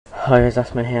Hi guys,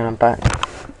 that's me here and I'm back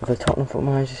with the Tottenham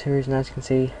Football Manager series, and as you can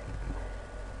see,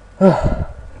 bit out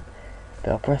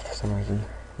of breath for some reason,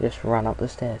 just ran up the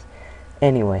stairs.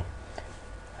 Anyway,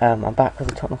 I'm back with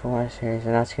the Tottenham Football Manager series,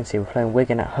 and as you can see, we're playing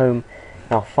Wigan at home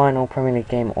in our final Premier League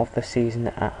game of the season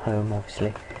at home,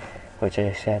 obviously, which I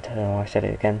just said. I don't know why I said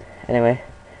it again. Anyway,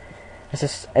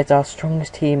 it's our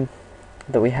strongest team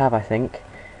that we have, I think.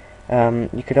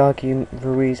 You could argue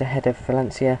Ruiz ahead of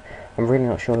Valencia. I'm really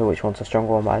not sure which one's a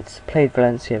stronger one, but I'd played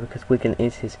Valencia because Wigan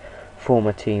is his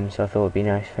former team, so I thought it would be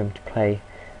nice for him to play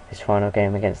his final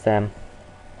game against them.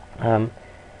 And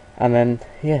then,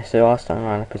 yeah, so our starting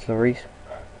lineup is Lloris,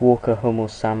 Walker,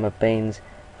 Hummels, Samba, Baines,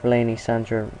 Fellaini,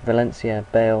 Sandra, Valencia,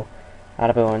 Bale,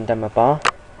 Adebayor and Demba.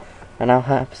 And Al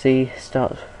Hapsi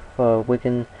starts for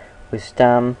Wigan with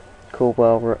Stam,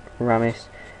 Caldwell, Ramis,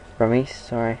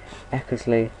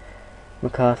 Eckersley,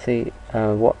 McCarthy,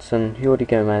 Watson, Jordi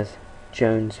Gomez,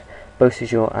 Jones,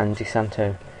 Bosijor and Di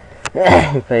Santo,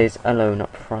 who plays alone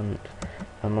up front.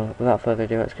 Without further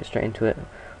ado, let's get straight into it.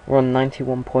 We're on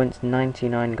 91 points,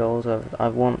 99 goals. I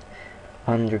want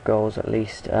 100 goals at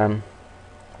least.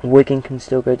 Wigan can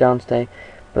still go down today,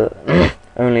 but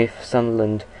only if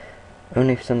Sunderland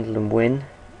win,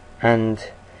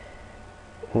 and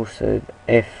also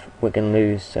if Wigan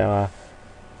lose. So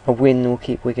a win will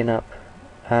keep Wigan up.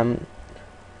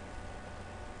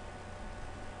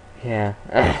 Yeah,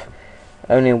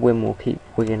 only a win will keep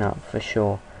Wigan up for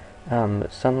sure.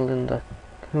 But Sunderland,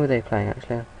 who are they playing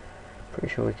actually? I'm pretty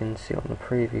sure we can see it on the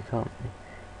preview, can't we?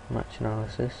 Match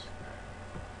analysis.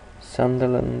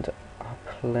 Sunderland are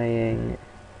playing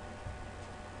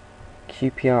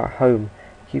QPR at home.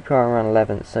 QPR around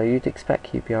 11th, so you'd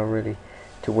expect QPR really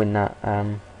to win that.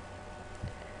 Let's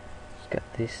get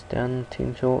this done.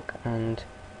 Team talk, and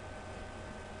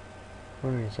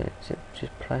where is it? Is it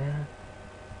just player?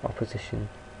 Opposition,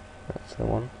 that's the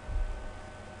one.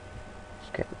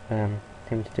 Let's get him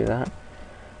to do that.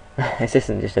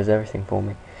 Assistant just does everything for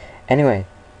me. Anyway,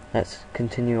 let's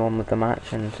continue on with the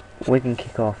match, and Wigan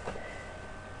kick off.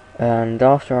 And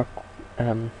after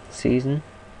our season,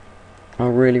 a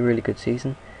really good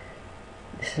season,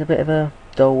 this is a bit of a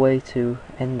dull way to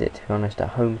end it, to be honest,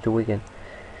 at home to Wigan.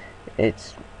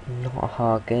 It's not a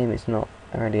hard game, it's not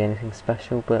really anything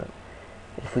special, but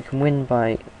if we can win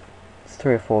by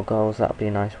 3 or 4 goals, that would be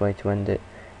a nice way to end it.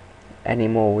 Any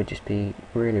more would just be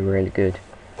really good.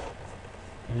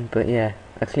 But yeah,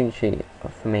 a clean sheet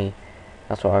for me,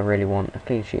 that's what I really want, a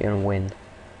clean sheet and a win.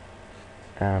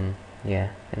 Yeah,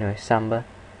 anyway, Samba,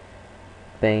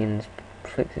 Baines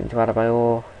flicks it into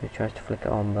Adebayor, who tries to flick it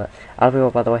on, but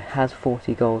Adebayor, by the way, has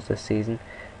 40 goals this season,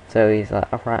 so he's like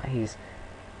a rat. He's,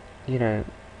 you know,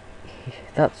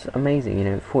 that's amazing, you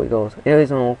know, 40 goals. It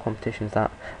is on all competitions, that,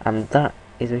 and that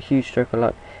is a huge stroke of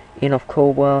luck. In off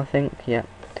Caldwell, I think, yeah.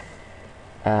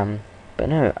 But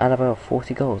no, Adebayor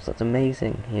 40 goals, that's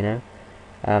amazing, you know.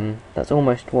 That's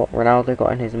almost what Ronaldo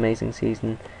got in his amazing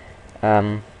season.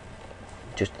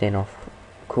 Just in off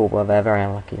Caldwell there, very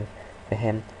unlucky for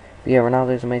him. But yeah,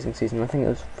 Ronaldo's amazing season, I think it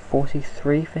was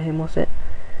 43 for him, was it?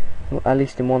 At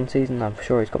least in one season, I'm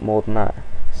sure he's got more than that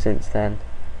since then.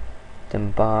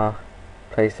 Demba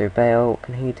plays through Bale, what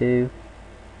can he do?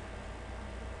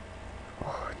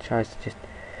 Tries to just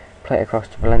play it across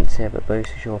to Valencia, but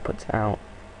Bosijor puts it out.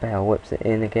 Bale whips it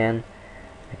in again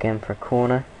for a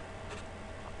corner,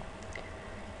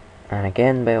 and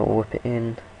again Bale will whip it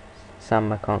in.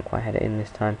 Samba can't quite head it in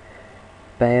this time.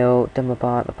 Bale, Demba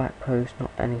at the back post, not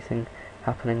anything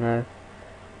happening though.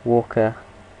 Walker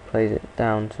plays it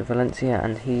down to Valencia,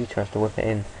 and he tries to whip it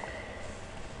in,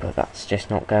 but that's just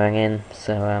not going in.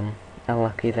 So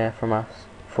unlucky there for us.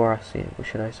 Yeah, what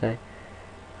should I say?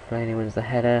 Fellaini wins the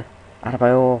header.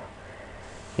 Adebayor,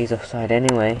 he's offside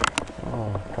anyway.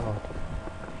 Oh god.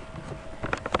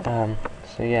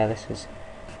 So yeah, this has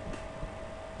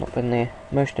not been the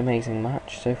most amazing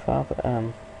match so far, but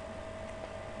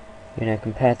you know,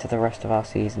 compared to the rest of our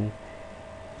season,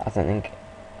 I don't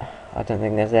think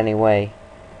there's any way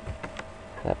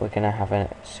that we're gonna have a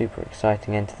super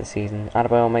exciting end to the season.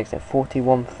 Adebayor makes it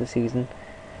 41 for the season.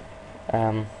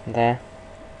 There.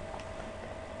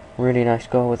 Really nice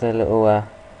goal with a little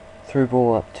through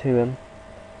ball up to him,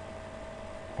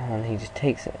 and he just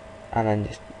takes it and then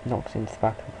just knocks into the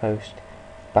back of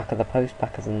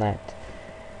the net,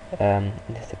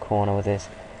 into the corner with his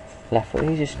left foot.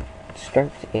 He just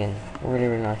stroked it in.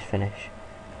 Really nice finish.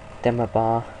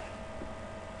 Demba,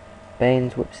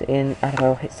 Baines whips it in.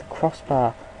 Adebayor hits the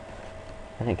crossbar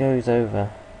and it goes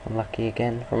over. Unlucky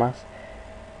again from us.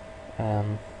 I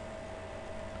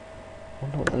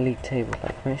wonder what the league table is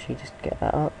like. Can we actually just get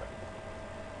that up?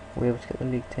 We're able to get the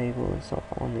league table. It's not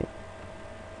on it.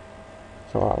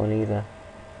 It's not that one either.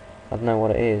 I don't know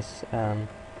what it is.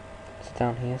 Is it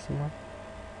down here somewhere?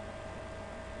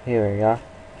 Here we are.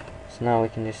 So now we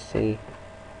can just see.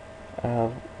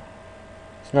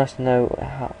 It's nice to know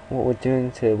what we're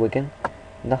doing to Wigan.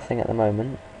 Nothing at the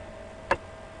moment.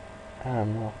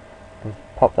 Well, I can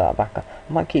pop that back up.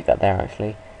 I might keep that there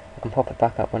actually. I can pop it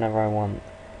back up whenever I want.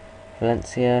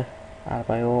 Valencia,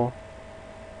 Adebayor,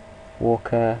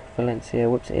 Walker, Valencia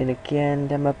whips it in again.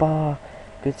 Demba Ba.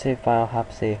 Good save by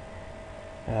Al-Habsi.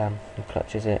 He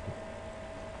clutches it.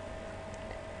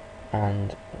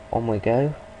 And on we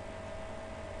go.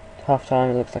 Half time,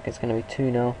 it looks like it's going to be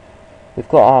 2-0. We've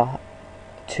got our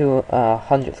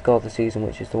 100th goal of the season,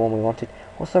 which is the one we wanted.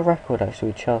 What's the record actually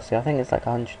with Chelsea? I think it's like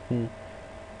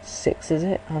 106, is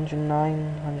it?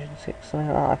 109, 106,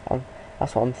 something like that.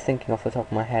 That's what I'm thinking off the top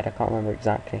of my head. I can't remember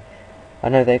exactly. I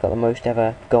know they got the most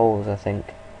ever goals, I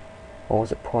think. Or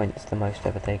was it points, the most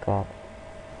ever they got?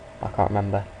 I can't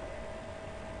remember.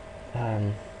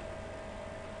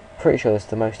 Pretty sure it's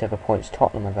the most ever points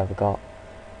Tottenham have ever got.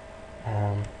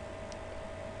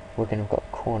 Wigan have got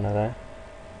a corner though.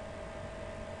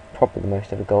 Probably the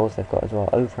most ever goals they've got as well.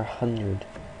 Over 100.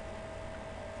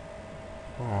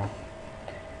 Wow.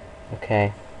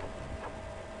 Okay.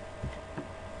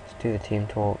 Let's do the team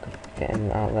talk. Get him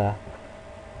out there.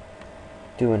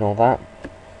 Doing all that.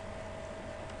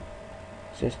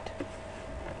 Let's just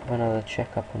have another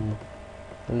check up on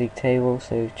the league table.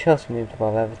 So Chelsea moved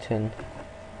above Everton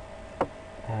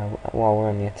while we're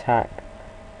on the attack.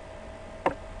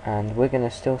 And Wigan are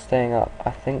still staying up.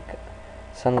 I think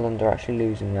Sunderland are actually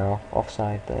losing now.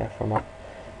 Offside there from us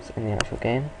in the actual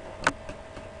game.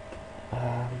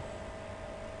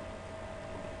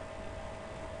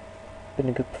 Been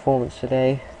a good performance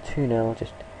today. 2-0.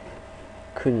 Just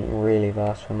couldn't really have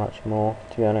asked for much more.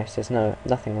 To be honest, there's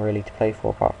nothing really to play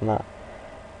for apart from that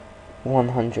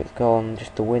 100th goal and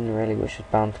just the win really, which is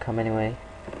bound to come anyway.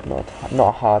 Not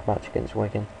a hard match against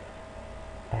Wigan.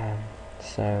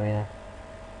 So yeah.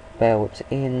 Bale whips it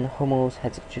in, Hummels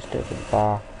heads it just over the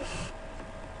bar.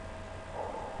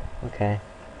 Okay.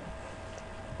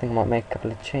 I think I might make a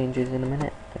couple of changes in a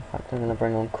minute. In fact, I'm going to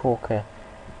bring on Corker,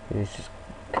 who's just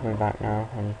coming back now,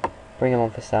 and bring him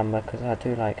on for Samba, because I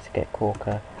do like to get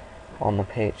Corker on the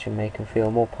pitch and make him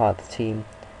feel more part of the team.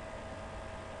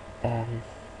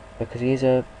 Because he is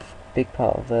a big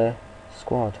part of the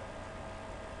squad.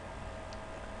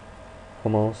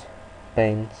 Hummels,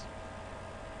 Baines,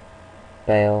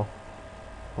 Bale.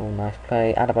 Oh, nice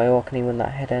play. Adebayor, can he win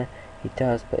that header? He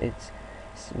does, but it's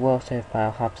well saved by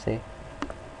Al-Habsi.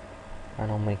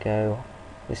 And on we go.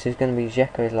 This is going to be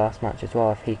Dzeko's last match as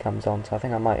well if he comes on, so I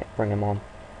think I might bring him on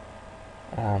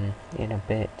in a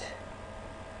bit.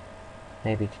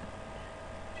 Maybe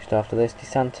just after this. Di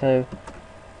Santo.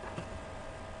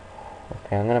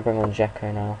 Okay, I'm going to bring on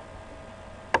Dzeko now.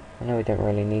 I know we don't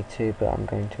really need to, but I'm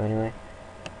going to anyway.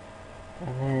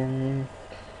 And then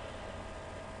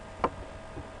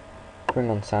bring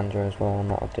on Sandro as well,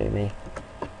 and that'll do me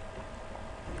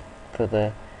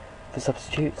for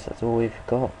substitutes. That's all we've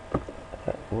got.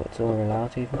 What's all we're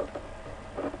allowed even.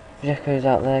 Dzeko's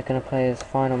out there going to play his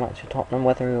final match for Tottenham.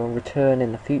 Whether he will return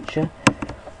in the future,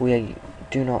 we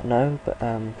do not know. But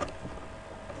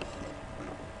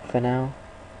for now,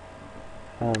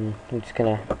 we're just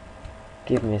going to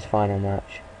give him his final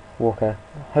match. Walker,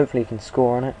 hopefully he can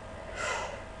score on it.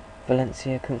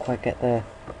 Valencia couldn't quite get there.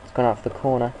 It's gone out for the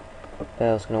corner.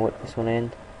 Bale's going to whip this one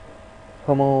in.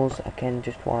 Hummels, again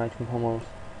just wide from Hummels.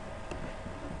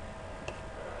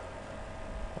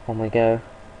 On we go.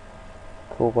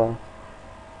 Corbo,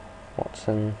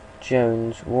 Watson,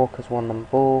 Jones, Walker's won the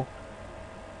ball.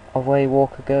 Away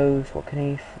Walker goes. What can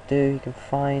he do? He can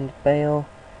find Bale.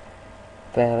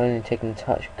 Bale only taking a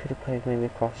touch. Could have played maybe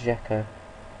across Dzeko.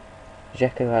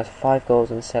 Dzeko has 5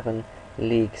 goals and 7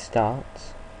 league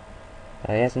starts.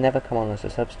 He has never come on as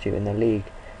a substitute in the league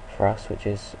for us, which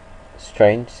is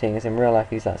strange, seeing as in real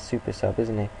life he's that super sub,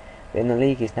 isn't he? But in the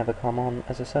league he's never come on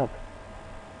as a sub.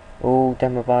 Oh,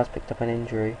 Demba Ba's picked up an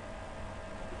injury.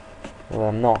 Well,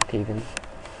 I'm not even.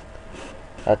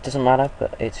 It doesn't matter,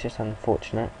 but it's just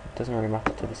unfortunate. It doesn't really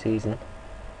matter to the season.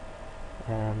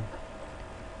 I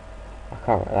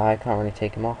can't really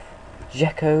take him off.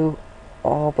 Dzeko,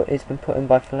 oh, but it's been put in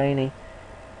by Fellaini.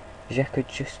 Dzeko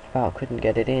just about couldn't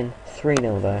get it in.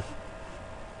 3-0 though.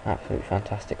 Absolutely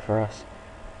fantastic for us.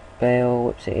 Bale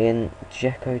whips it in.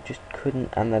 Dzeko just couldn't,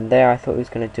 and then there I thought he was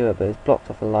going to do it, but it was blocked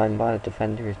off the line by the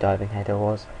defender whose diving header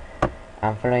was.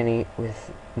 And Fellaini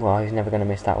with, well, he's never going to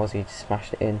miss that, was he? He just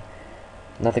smashed it in.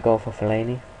 Another goal for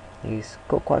Fellaini. He's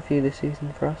got quite a few this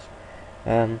season for us.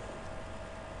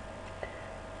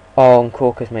 Oh, and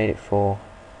Corker's made it 4.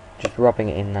 just rubbing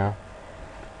it in now.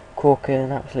 Corker,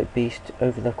 an absolute beast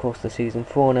over the course of the season.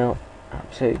 4-0,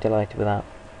 absolutely delighted with that.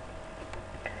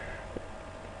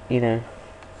 You know,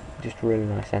 just a really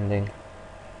nice ending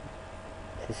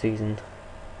to the season.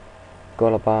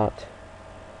 Golabart.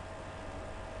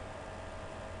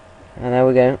 And there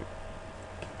we go.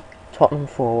 Tottenham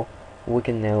 4,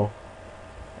 Wigan 0.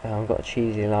 I've got a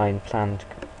cheesy line planned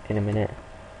in a minute.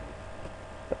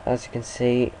 But as you can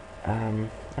see,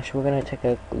 actually we're going to take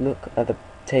a look at the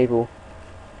table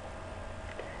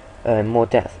in more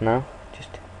depth now. Just,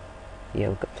 yeah,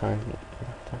 we've got time.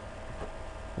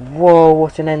 Whoa,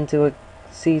 what an end to a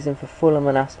season for Fulham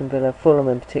and Aston Villa. Fulham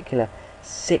in particular,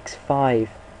 6-5.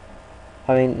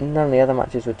 I mean, none of the other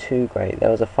matches were too great.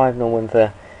 There was a 5-0 win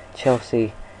for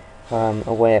Chelsea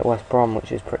away at West Brom,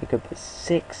 which is pretty good, but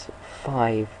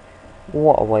 6-5,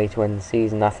 what a way to end the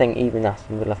season. I think even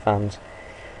Aston Villa fans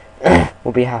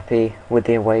will be happy with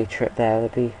the away trip there.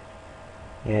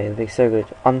 It'll be so good.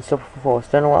 Unstoppable force,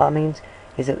 don't know what that means.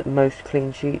 Is it the most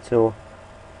clean sheets, or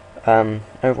over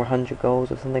 100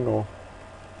 goals or something, or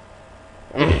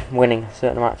winning a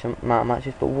certain amount of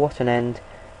matches? But what an end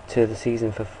to the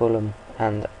season for Fulham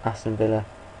and Aston Villa.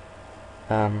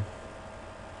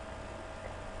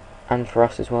 And for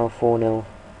us as well, 4-0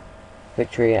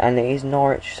 victory. And it is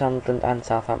Norwich, Sunderland and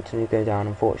Southampton who go down,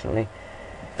 unfortunately.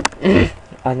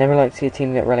 I never like to see a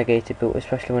team get relegated, but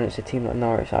especially when it's a team like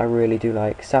Norwich, I really do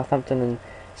like. Southampton and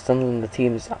Sunderland, the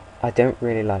teams I don't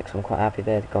really like, so I'm quite happy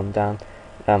they've gone down.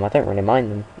 I don't really mind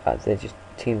them, they're just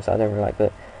teams that I don't really like,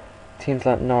 but teams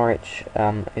like Norwich,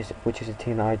 which is a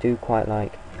team that I do quite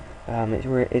like,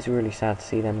 it's really sad to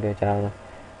see them go down, and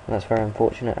that's very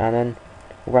unfortunate. And then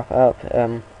we'll wrap it up,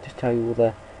 just tell you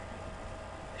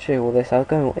show you all this. I'll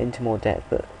go into more depth,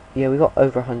 but yeah, we got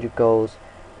over 100 goals,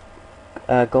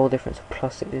 goal difference of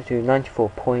 +62, 94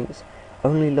 points,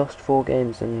 only lost 4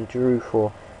 games and drew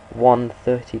for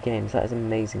 130 games. That is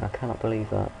amazing, I cannot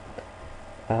believe that.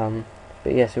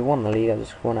 But yeah, so we won the league. I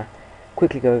just want to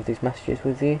quickly go over these messages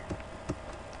with you.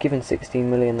 Given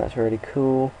 16 million, that's really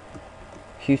cool.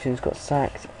 Houghton's got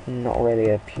sacked, not really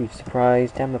a huge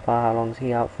surprise. Demba Ba, how long is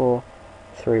he out for?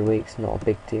 3 weeks, not a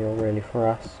big deal really for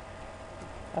us.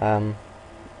 I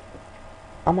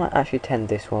might actually attend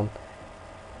this one.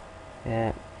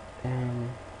 Yeah.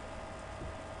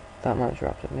 That match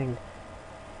wraps up the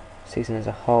season as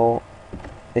a whole.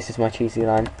 This is my cheesy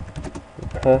line. The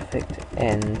perfect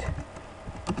end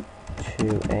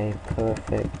to a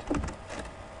perfect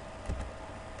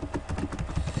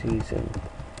season.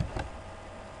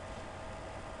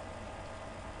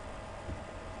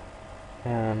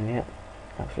 Yeah,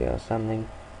 absolutely outstanding.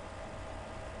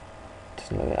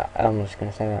 Doesn't look like that. I'm just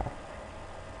gonna say that.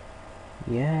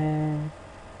 Yeah.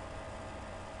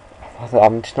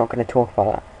 I'm just not gonna talk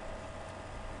about that.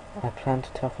 I plan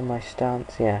to toughen my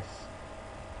stance. Yes.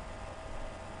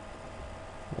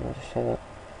 I'll just say that.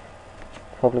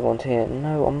 Probably want to hear.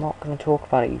 No, I'm not gonna talk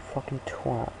about it. You fucking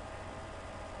twat.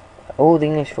 All the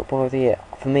English football of the year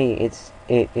for me,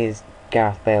 it is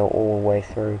Gareth Bale all the way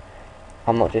through.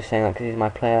 I'm not just saying that because he's my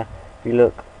player. If you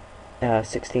look,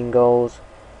 16 goals.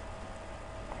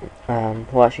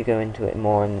 We'll actually go into it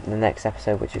more in the next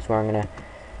episode, which is where I'm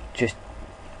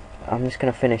just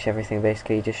gonna finish everything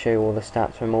basically, just show you all the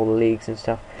stats from all the leagues and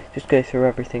stuff. Just go through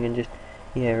everything and just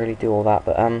really do all that.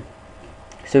 But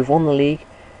so we've won the league,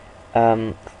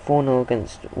 4-0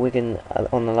 against Wigan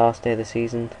on the last day of the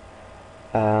season.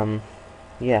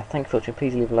 Yeah, thanks for watching.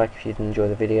 Please leave a like if you did enjoy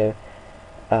the video.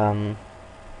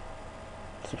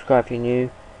 Subscribe if you're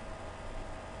new.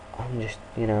 I'm just,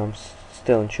 I'm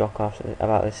still in shock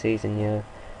about this season,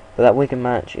 But that Wigan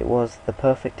match, it was the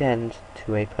perfect end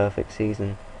to a perfect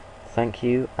season. Thank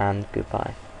you and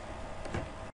goodbye.